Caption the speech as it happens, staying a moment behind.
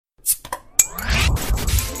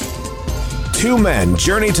Two men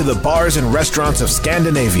journey to the bars and restaurants of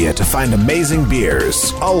Scandinavia to find amazing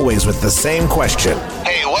beers, always with the same question.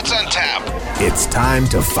 Hey, what's on tap? It's time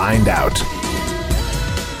to find out.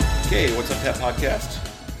 Okay, What's on Tap podcast.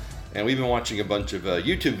 And we've been watching a bunch of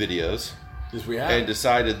YouTube videos. Yes, we have. And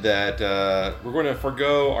decided that we're going to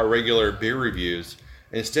forego our regular beer reviews.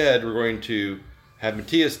 Instead, we're going to have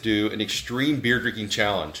Matthias do an extreme beer drinking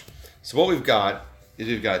challenge. So what we've got is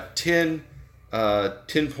we've got 10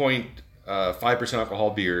 10.5%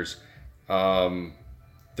 alcohol beers, 33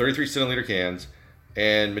 centiliter cans,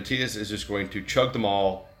 and Matthias is just going to chug them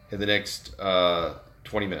all in the next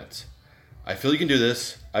 20 minutes. I feel you can do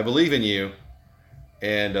this. I believe in you.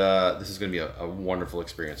 And this is going to be a wonderful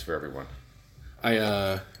experience for everyone.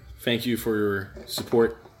 I thank you for your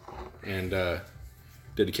support and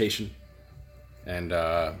dedication. And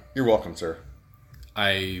you're welcome, sir.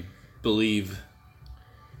 I believe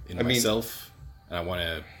in myself. And I want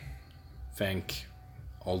to thank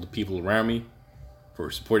all the people around me for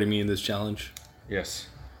supporting me in this challenge. Yes.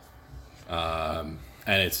 And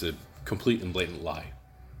it's a complete and blatant lie.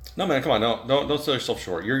 No, man, come on. No, don't sell yourself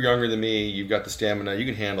short. You're younger than me. You've got the stamina. You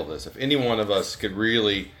can handle this. If any one of us could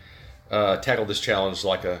really tackle this challenge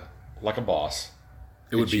like a boss,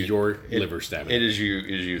 it would be your liver stamina. It is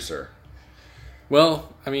you, sir.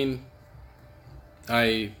 Well, I mean,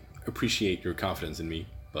 I appreciate your confidence in me,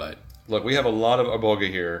 but look, we have a lot of aboga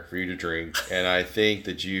here for you to drink, and I think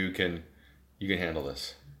that you can handle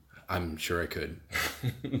this. I'm sure I could.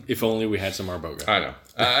 If only we had some Arboga. I know.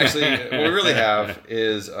 Actually, what we really have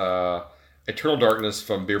is Eternal Darkness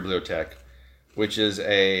from Beerbliotek, which is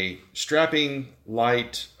a strapping,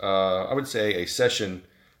 light, I would say a session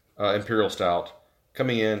imperial stout,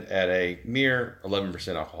 coming in at a mere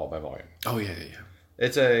 11% alcohol by volume. Oh, yeah.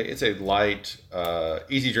 It's a light,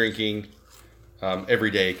 easy drinking,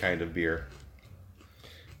 everyday kind of beer.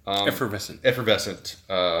 Effervescent.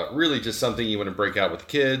 Really just something you want to break out with the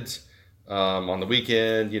kids on the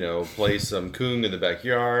weekend, play some Kung in the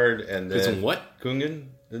backyard. And then some what? Kungen?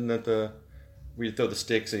 Isn't that where you throw the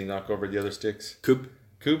sticks and you knock over the other sticks? Kub?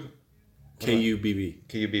 K-U-B-B.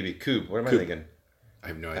 K-U-B-B. Kub. What am I thinking? I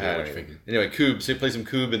have no idea what you're thinking. Anyway, Kub. So you play some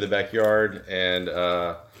Kub in the backyard and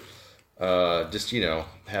just,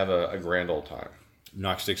 have a grand old time.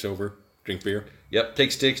 Knock sticks over, drink beer. Yep,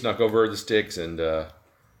 take sticks, knock over the sticks, and have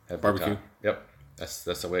barbecue. Yep, that's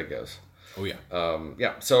the way it goes. Oh yeah.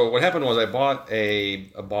 So what happened was I bought a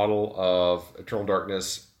bottle of Eternal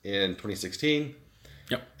Darkness in 2016.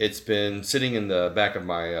 Yep. It's been sitting in the back of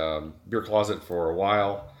my beer closet for a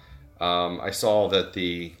while. I saw that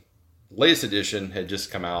the latest edition had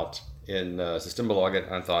just come out in Systembolaget,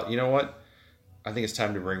 and I thought, you know what? I think it's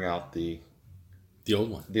time to bring out the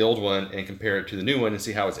old one, and compare it to the new one and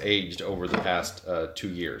see how it's aged over the past 2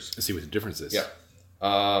 years. Let's see what the difference is. Yeah.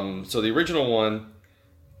 So the original one,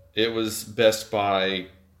 it was best by,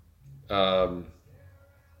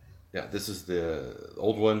 this is the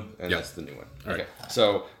old one, and that's the new one. All okay. Right.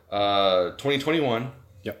 So 2021.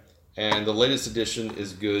 Yep. And the latest edition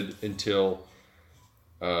is good until,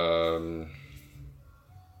 I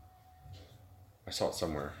saw it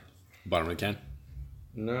somewhere. Bottom of the can?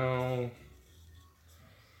 No.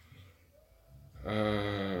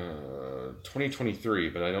 2023,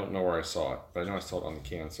 but I don't know where I saw it. But I know I saw it on the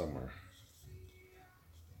can somewhere.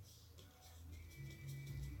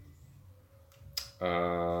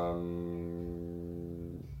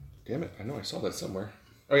 Damn it! I know I saw that somewhere.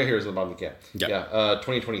 Oh yeah, here's the bottom of the can. Yeah.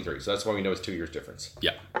 2023. So that's why we know it's 2 years difference.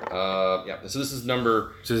 Yeah. So this is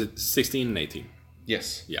number. So it's 16 and 18.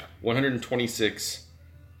 Yes. Yeah. 126.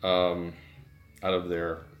 Out of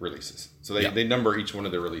their releases. So they number each one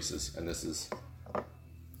of their releases, and this is.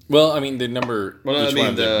 Well, I mean, they number each one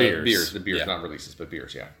of the beers. The beers, not releases, but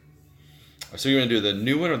beers, yeah. So you want to do the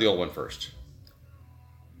new one or the old one first?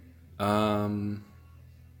 I'm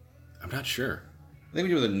not sure. I think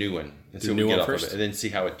we do the new one and see what we get off of it, and then see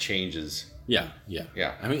how it changes. Yeah.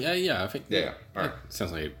 I mean, I think. Yeah. All right.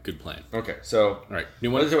 Sounds like a good plan. Okay, so all right, new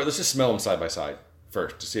one. Let's just smell them side by side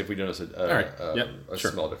first to see if we notice a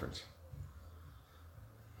smell difference.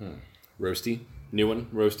 Roasty. New one,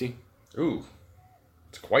 roasty. Ooh.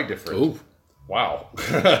 It's quite different. Ooh. Wow.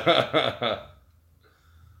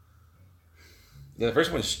 The first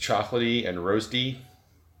one is chocolatey and roasty.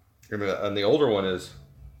 And the older one is...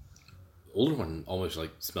 Older one almost like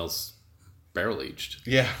smells barrel aged.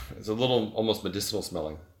 Yeah. It's a little almost medicinal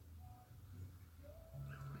smelling.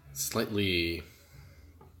 Slightly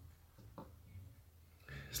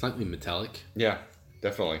metallic. Yeah,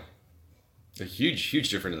 definitely. A huge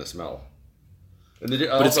difference in the smell. And but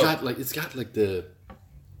also, it's got like the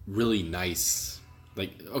really nice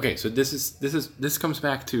like, okay, so this comes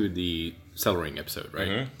back to the cellaring episode, right?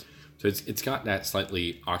 Mm-hmm. So it's got that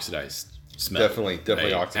slightly oxidized smell. Definitely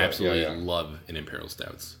oxidized. Absolutely love in Imperial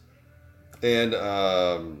Stouts. And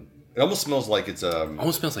it almost smells like it's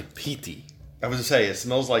almost smells like peaty. I was gonna say it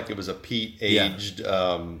smells like it was a peat aged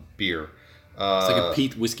beer. It's like a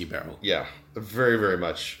peat whiskey barrel. Yeah, very very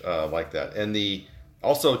much like that. And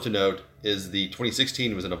also to note is the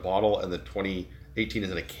 2016 was in a bottle and the 2018 is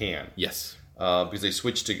in a can. Yes. Because they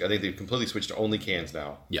switched to, I think they've completely switched to only cans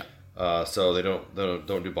now. Yeah. So they don't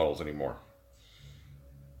do bottles anymore.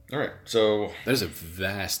 All right, so there's a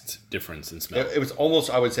vast difference in smell. It was almost,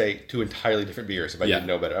 I would say, two entirely different beers. If I didn't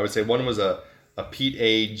know better, I would say one was a peat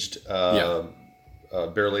aged barrel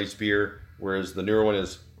aged beer, whereas the newer one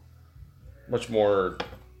is much more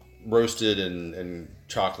roasted and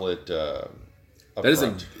chocolate.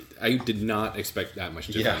 I did not expect that much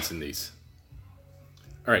difference in these.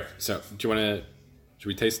 All right, so should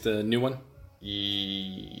we taste the new one?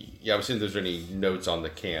 Yeah, I was seeing if there's any notes on the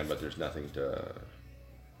can, but there's nothing to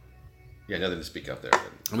speak of there.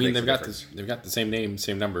 I mean, they've got the same name,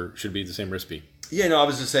 same number, should be the same recipe. Yeah, no, I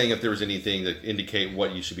was just saying if there was anything that indicate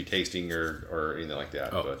what you should be tasting or anything like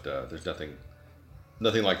that. Oh. But there's nothing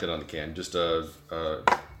like that on the can. Just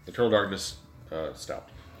Eternal Darkness stout.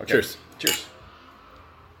 Okay. Cheers. Cheers.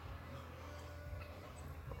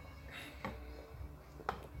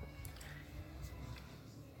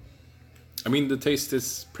 I mean, the taste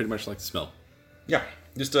is pretty much like the smell. Yeah,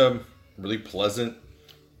 just a really pleasant,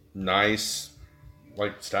 nice,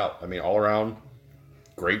 like stout. I mean, all around,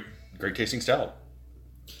 great tasting stout.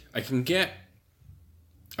 I can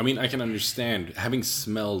understand having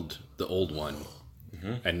smelled the old one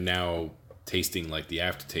and now tasting like the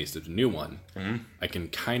aftertaste of the new one. Mm-hmm. I can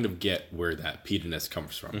kind of get where that peatiness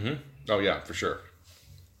comes from. Mm-hmm. Oh yeah, for sure.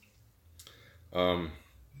 Because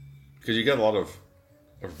you get a lot of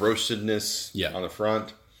roastedness on the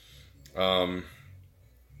front.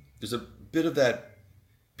 There's a bit of that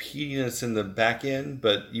peatiness in the back end,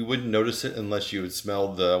 but you wouldn't notice it unless you had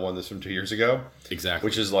smelled the one that's from 2 years ago. Exactly.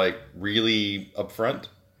 Which is like really upfront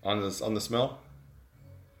on the smell.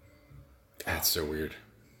 That's so weird.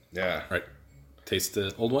 Yeah. All right. Taste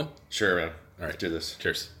the old one? Sure, man. All right. Let's do this.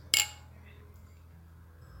 Cheers.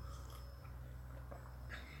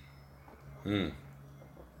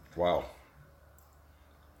 Wow.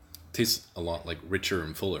 Tastes a lot like richer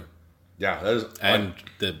and fuller. Yeah, that is. And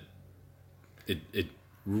it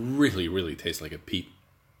really, really tastes like a peat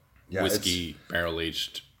whiskey barrel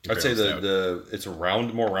aged. I'd say it's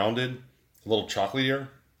more rounded, a little chocolatier.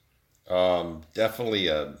 Definitely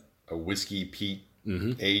a whiskey peat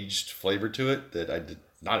aged flavor to it that I did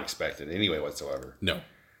not expect in any way whatsoever. No,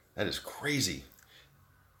 that is crazy.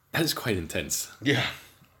 That is quite intense. Yeah,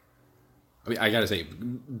 I mean, I gotta say,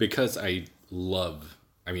 because I love.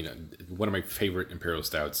 I mean, one of my favorite Imperial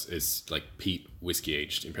Stouts is like peat whiskey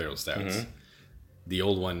aged Imperial Stouts. Mm-hmm. The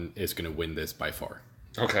old one is going to win this by far.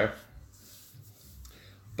 Okay.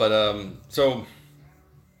 But, so...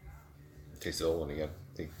 Taste the old one again.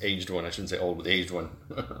 The aged one. I shouldn't say old, but the aged one.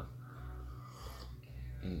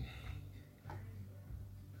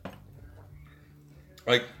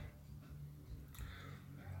 Like,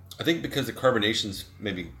 I think because the carbonation's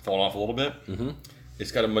maybe fallen off a little bit,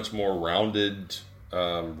 it's got a much more rounded...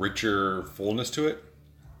 richer fullness to it.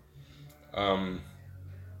 I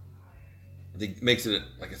think makes it,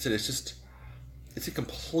 like I said, it's a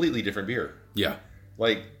completely different beer. Yeah.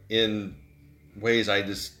 Like in ways I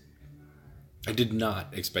did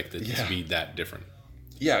not expect it to be that different.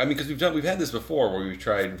 Yeah, I mean, because we've had this before where we've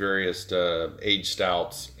tried various aged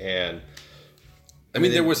stouts, and I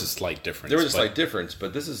mean there was a slight difference. There was a slight difference,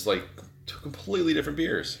 but this is like two completely different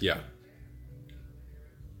beers. Yeah.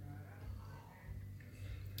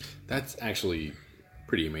 That's actually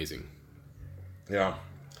pretty amazing. Yeah.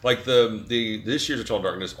 Like this year's Eternal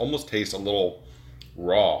Darkness almost tastes a little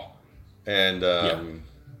raw and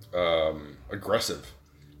aggressive,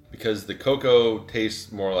 because the cocoa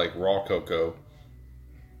tastes more like raw cocoa.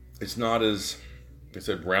 It's not as, like I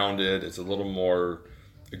said, rounded. It's a little more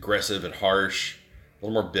aggressive and harsh, a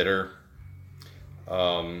little more bitter.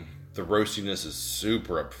 The roastiness is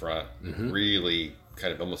super upfront, really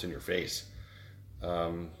kind of almost in your face.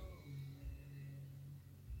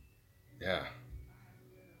 Yeah.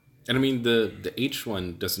 And I mean, the H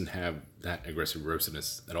one doesn't have that aggressive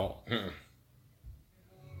roastedness at all. Mm-mm.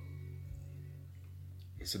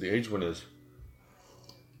 So the aged one is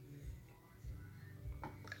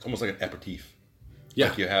almost like an aperitif. Yeah.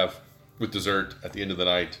 Like you have with dessert at the end of the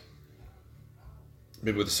night.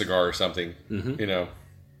 Maybe with a cigar or something, you know.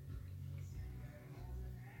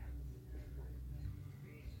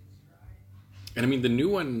 And I mean, the new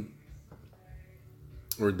one,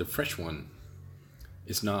 or the fresh one,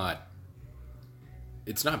 is not...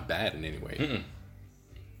 It's not bad in any way. Mm-mm.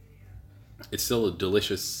 It's still a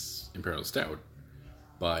delicious Imperial Stout,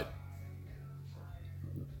 but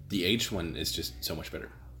the aged one is just so much better.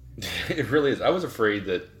 It really is. I was afraid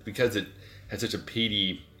that because it had such a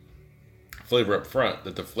peaty flavor up front,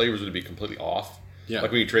 that the flavors would be completely off. Yeah.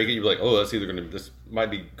 Like when you drink it, you'd be like, oh, that's either going to... This might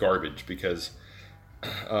be garbage because...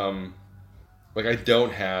 like I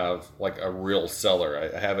don't have like a real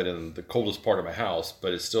cellar. I have it in the coldest part of my house,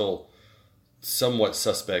 but it's still somewhat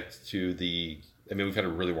suspect to the... I mean, we've had a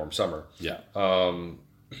really warm summer. Yeah.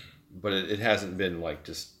 But it hasn't been like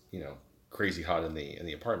just, crazy hot in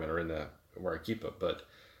the apartment or in the where I keep it. But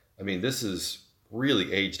I mean, this is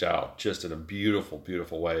really aged out just in a beautiful,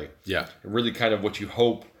 beautiful way. Yeah. And really kind of what you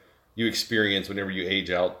hope you experience whenever you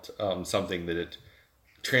age out something, that it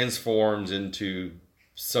transforms into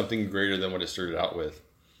something greater than what it started out with.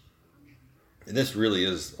 And this really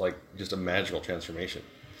is like just a magical transformation.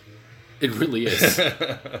 It really is.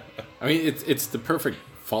 I mean, it's the perfect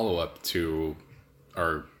follow-up to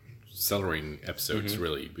our cellaring episodes,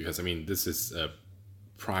 really, because, I mean, this is a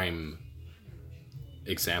prime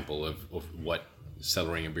example of what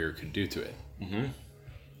cellaring a beer could do to it. Mm-hmm.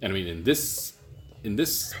 And, I mean, in this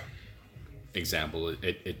example,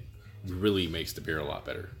 it really makes the beer a lot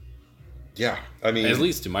better. Yeah, I mean... At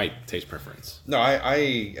least to my taste preference. No,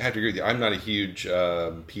 I have to agree with you. I'm not a huge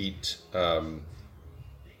peat...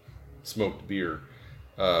 smoked beer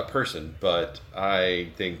person, but I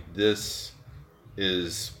think this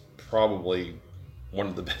is probably one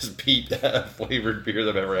of the best peat flavored beers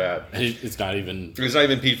I've ever had. It's not even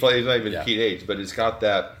peat flavored, it's not even peat aged, but it's got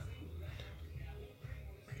that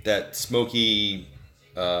smoky,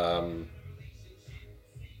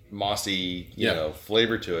 mossy,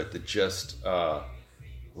 flavor to it that just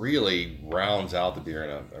really rounds out the beer in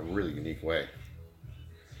a really unique way.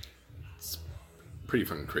 Pretty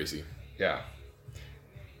fucking crazy. Yeah.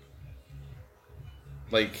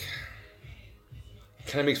 Like,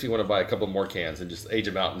 kind of makes me want to buy a couple more cans and just age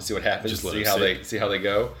them out and see what happens. Just see how they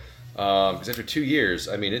go. Because after 2 years,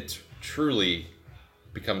 I mean, it's truly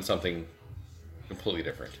become something completely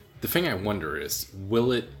different. The thing I wonder is,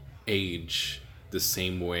 will it age the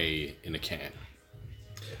same way in a can?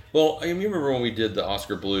 Well, I remember when we did the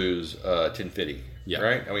Oscar Blues 1050,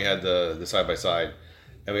 right? And we had the side by side,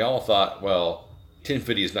 and we all thought, well,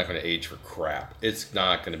 1050 is not going to age for crap. It's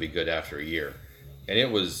not going to be good after a year. And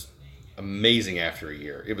it was amazing after a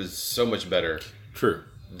year. It was so much better. True.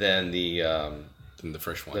 Than the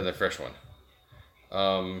fresh one. Than the fresh one.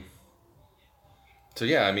 So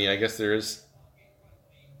yeah, I mean, I guess there is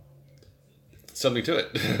something to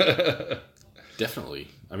it. Definitely.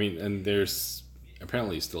 I mean, and there's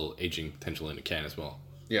apparently still aging potential in a can as well.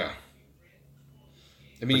 Yeah.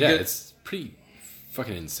 I mean, it's pretty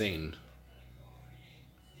fucking insane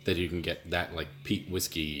that you can get that like peat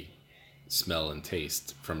whiskey smell and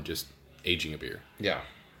taste from just aging a beer. Yeah.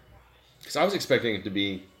 Because I was expecting it to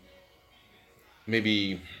be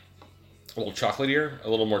maybe a little chocolatier, a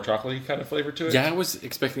little more chocolatey kind of flavor to it. Yeah, I was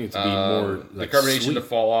expecting it to be more like the carbonation sweet. To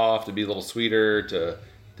fall off, to be a little sweeter, to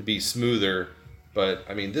be smoother. But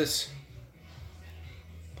I mean,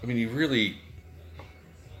 you really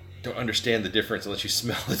don't understand the difference unless you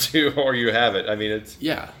smell the two or you have it. I mean, it's...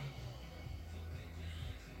 Yeah,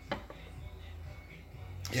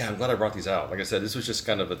 I'm glad I brought these out. Like I said, this was just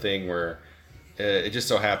kind of a thing where it just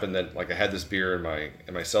so happened that like I had this beer in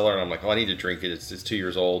my cellar, and I'm like, oh, I need to drink it. It's 2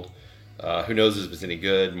 years old. Who knows if it's any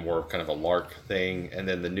good? More kind of a lark thing. And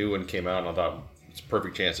then the new one came out, and I thought it's a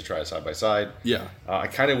perfect chance to try it side by side. Yeah. I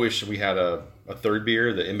kind of wish we had a third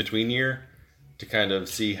beer, the in between year, to kind of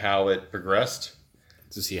see how it progressed.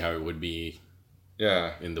 To see how it would be.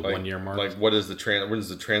 Yeah. In the 1 year mark. Like what is the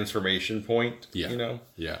transformation point? Yeah.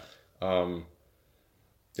 Yeah.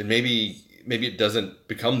 And maybe it doesn't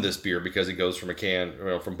become this beer because it goes from a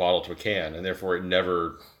can, from bottle to a can, and therefore it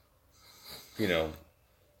never,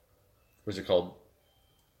 what's it called?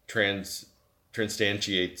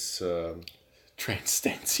 Transtantiates.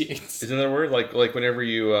 Transtantiates. Isn't that a word? Like whenever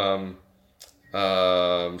you,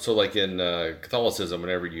 so like in Catholicism,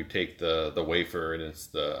 whenever you take the wafer and it's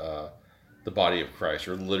the body of Christ,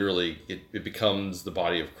 or literally it becomes the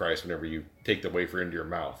body of Christ whenever you take the wafer into your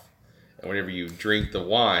mouth. And whenever you drink the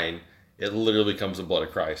wine, it literally becomes the blood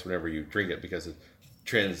of Christ whenever you drink it, because it's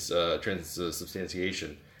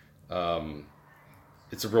transubstantiation.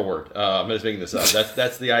 It's a real word. I'm just making this up.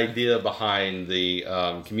 That's the idea behind the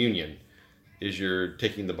communion. Is you're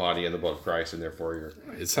taking the body and the blood of Christ, and therefore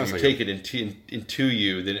take it into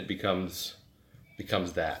you, then it becomes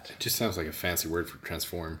that. It just sounds like a fancy word for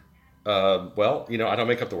transform. Well, I don't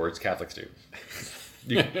make up the words. Catholics do.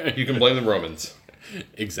 You can blame the Romans.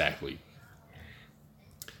 Exactly.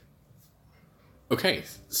 Okay,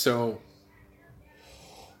 so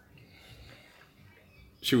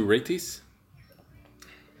should we rate these?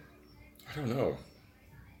 I don't know.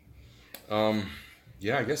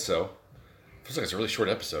 Yeah, I guess so. Feels like it's a really short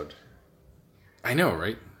episode. I know,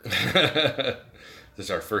 right? This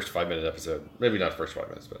is our first 5-minute episode. Maybe not first 5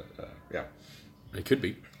 minutes, but yeah. It could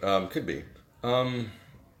be. Could be.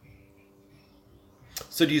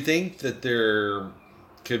 So do you think that there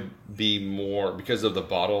could be more, because of the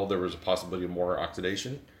bottle, there was a possibility of more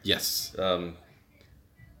oxidation? Yes.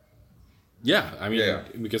 Yeah, I mean,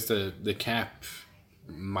 because the cap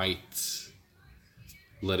might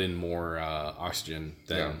let in more oxygen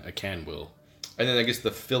than a can will. And then I guess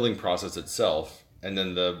the filling process itself, and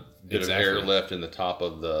then the bit of air left in the top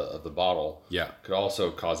of the bottle, could also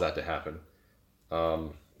cause that to happen.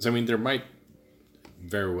 So I mean, there might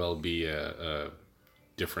very well be a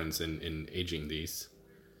difference in aging these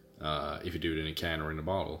if you do it in a can or in a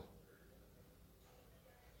bottle.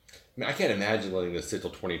 I mean, I can't imagine letting this sit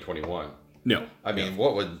till 2021. No, I mean,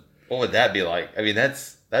 what would that be like? I mean,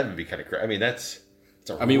 that would be kind of crazy. I mean, it's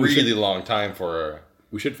a really long time for.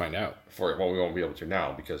 We should find out. We won't be able to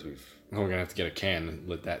now because we're gonna have to get a can and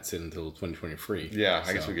let that sit until 2023. Yeah,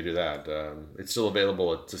 I guess we could do that. It's still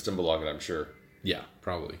available at Systembolaget, I'm sure. Yeah,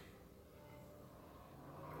 probably.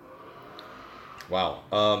 Wow,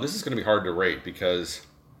 this is going to be hard to rate because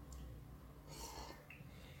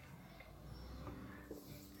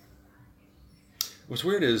what's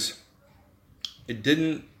weird is it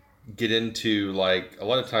didn't get into, like, a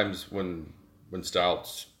lot of times when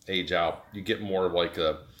stouts age out, you get more of like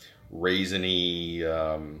a raisiny,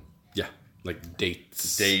 like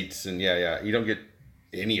dates, and you don't get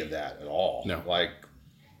any of that at all. No, like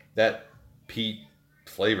that peat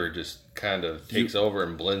flavor just kind of takes over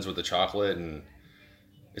and blends with the chocolate, and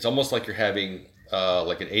it's almost like you're having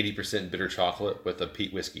like an 80% bitter chocolate with a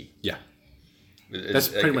peat whiskey. Yeah, that's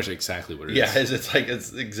pretty much exactly what it is. Yeah,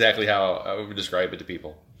 it's exactly how I would describe it to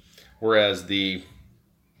people. Whereas the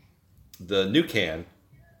new can,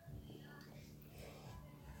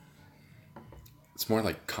 it's more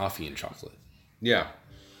like coffee and chocolate. Yeah,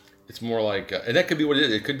 it's more like, and that could be what it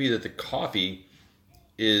is. It could be that the coffee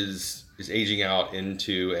is aging out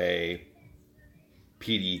into a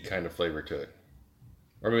peaty kind of flavor to it,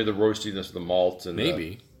 or maybe the roastiness of the malts and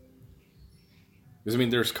maybe. Because I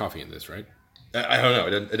mean, there's coffee in this, right? I don't know.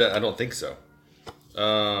 I don't think so.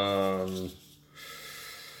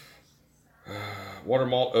 Water,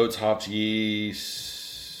 malt, oats, hops,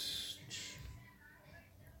 yeast.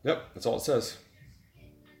 Yep, that's all it says.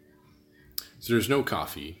 So there's no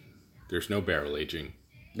coffee. There's no barrel aging.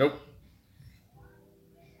 Nope.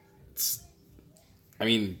 I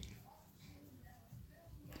mean,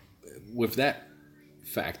 with that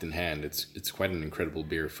fact in hand, it's quite an incredible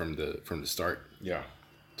beer from the start. Yeah.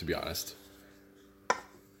 To be honest.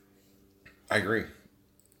 I agree.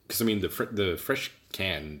 Because I mean, the fresh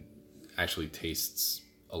can actually tastes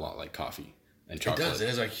a lot like coffee and chocolate. It does. It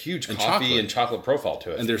has a huge coffee and chocolate profile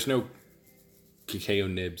to it. And there's no cacao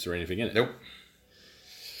nibs or anything in it. Nope.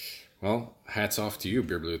 Well, hats off to you,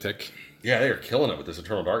 Beerbliotek. Yeah, they are killing it with this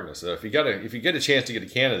Eternal Darkness. If you get a chance to get a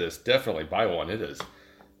can of this, definitely buy one. It is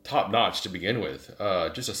top notch to begin with.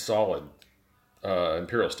 Just a solid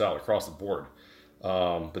imperial stout across the board.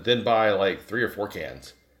 But then buy like 3 or 4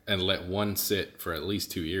 cans and let one sit for at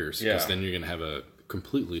least 2 years. Because then you're gonna have a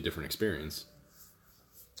completely different experience.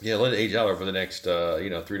 Yeah, let it age out over the next 3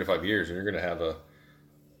 to 5 years, and you're gonna have a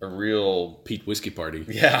real peat whiskey party.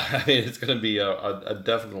 Yeah, I mean, it's going to be a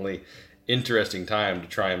definitely interesting time to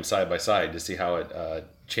try them side by side to see how it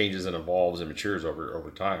changes and evolves and matures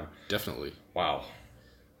over time. Definitely. Wow.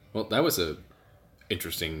 Well, that was a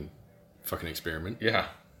interesting fucking experiment. Yeah.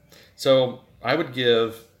 So I would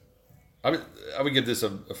give this a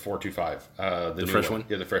 4.25. The fresh one?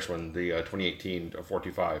 Yeah, the fresh one, the 2018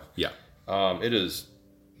 4.25. Yeah. It is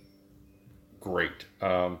great.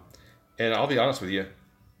 And I'll be honest with you,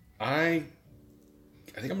 I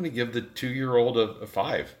think I'm going to give the 2-year-old a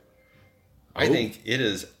 5. I think it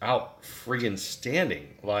is out friggin'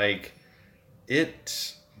 standing. Like,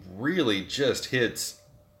 it really just hits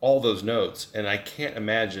all those notes, and I can't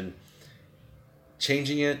imagine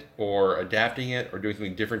changing it or adapting it or doing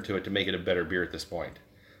something different to it to make it a better beer at this point.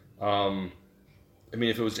 I mean,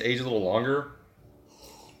 if it was to age a little longer,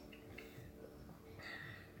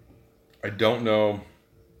 I don't know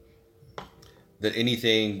that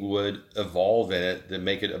anything would evolve in it that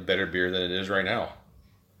make it a better beer than it is right now.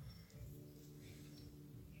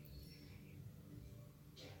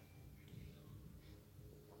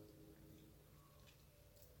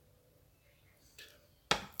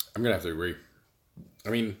 I'm gonna have to agree. I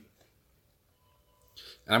mean,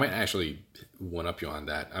 I might actually one up you on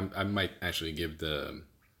that. I might actually give the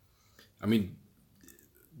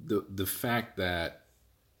fact that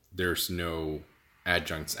there's no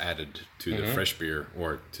adjuncts added to the fresh beer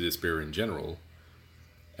or to this beer in general,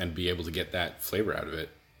 and be able to get that flavor out of it,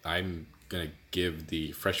 I'm gonna give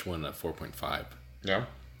the fresh one a 4.5. Yeah,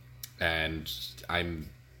 and I'm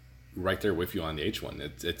right there with you on the H one.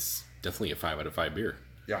 It's definitely a 5 out of 5 beer.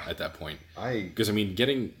 Yeah, at that point, because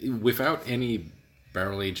getting without any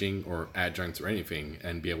barrel aging or adjuncts or anything,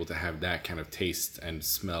 and be able to have that kind of taste and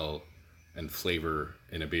smell and flavor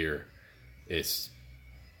in a beer is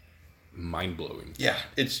mind-blowing. Yeah,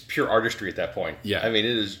 it's pure artistry at that point. Yeah, I mean,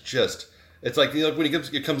 it is just, it's like, you know, when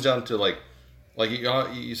it comes down to like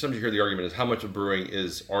you sometimes hear the argument is how much of brewing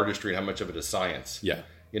is artistry and how much of it is science. Yeah,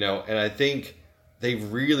 you know, and I think they've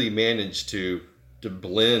really managed to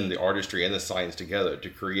blend the artistry and the science together to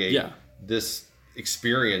create this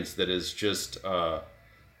experience that is just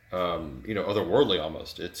otherworldly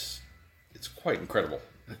almost. It's quite incredible.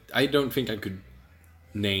 I don't think I could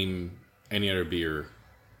name any other beer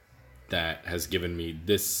that has given me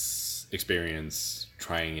this experience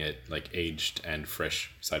trying it like aged and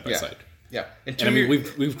fresh side by side. Yeah, and I mean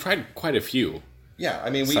we've tried quite a few. Yeah,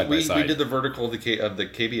 I mean we did the vertical of the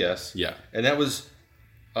KBS. Yeah, and that was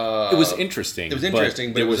it was interesting. It was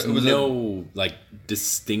interesting, but there was no like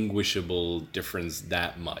distinguishable difference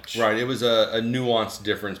that much. Right, it was a nuanced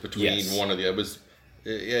difference between one of the.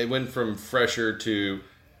 It went from fresher to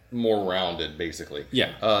more rounded, basically.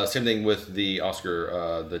 Yeah. Same thing with the Oscar,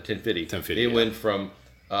 the 1050. 1050. It went from,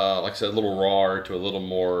 like I said, a little rawer to a little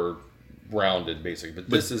more rounded, basically. But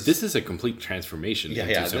this is a complete transformation. Yeah,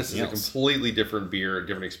 into this is else. a completely different beer, a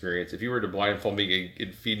different experience. If you were to blindfold me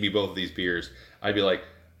and feed me both of these beers, I'd be like,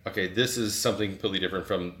 okay, this is something completely different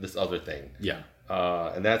from this other thing. Yeah.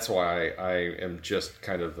 And that's why I am just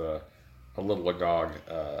kind of a little agog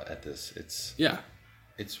at this.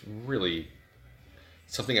 It's really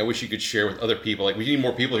something I wish you could share with other people. Like, we need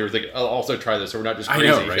more people here that can also try this, so we're not just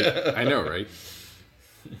crazy. I know, right?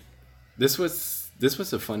 This was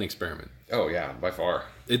a fun experiment. Oh yeah, by far.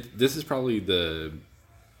 This is probably the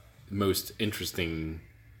most interesting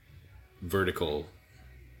vertical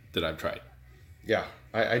that I've tried. Yeah,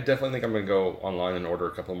 I definitely think I'm going to go online and order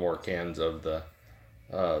a couple more cans of the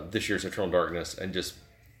this year's Eternal Darkness and just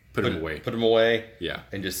put them away. Put them away. Yeah,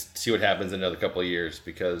 and just see what happens in another couple of years,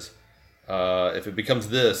 because if it becomes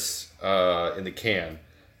this in the can,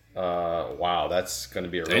 wow, that's going to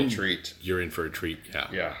be a real treat. You're in for a treat. Yeah.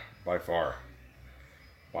 Yeah, by far.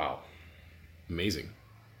 Wow. Amazing.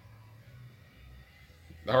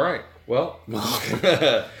 All right. Well,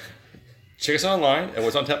 check us online at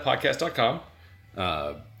what'sontappodcast.com.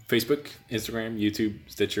 Facebook, Instagram, YouTube,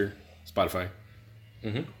 Stitcher, Spotify,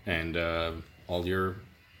 and all your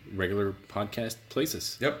regular podcast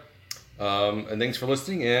places. Yep. And thanks for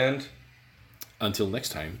listening, and until next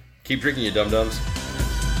time, keep drinking, you dum-dums.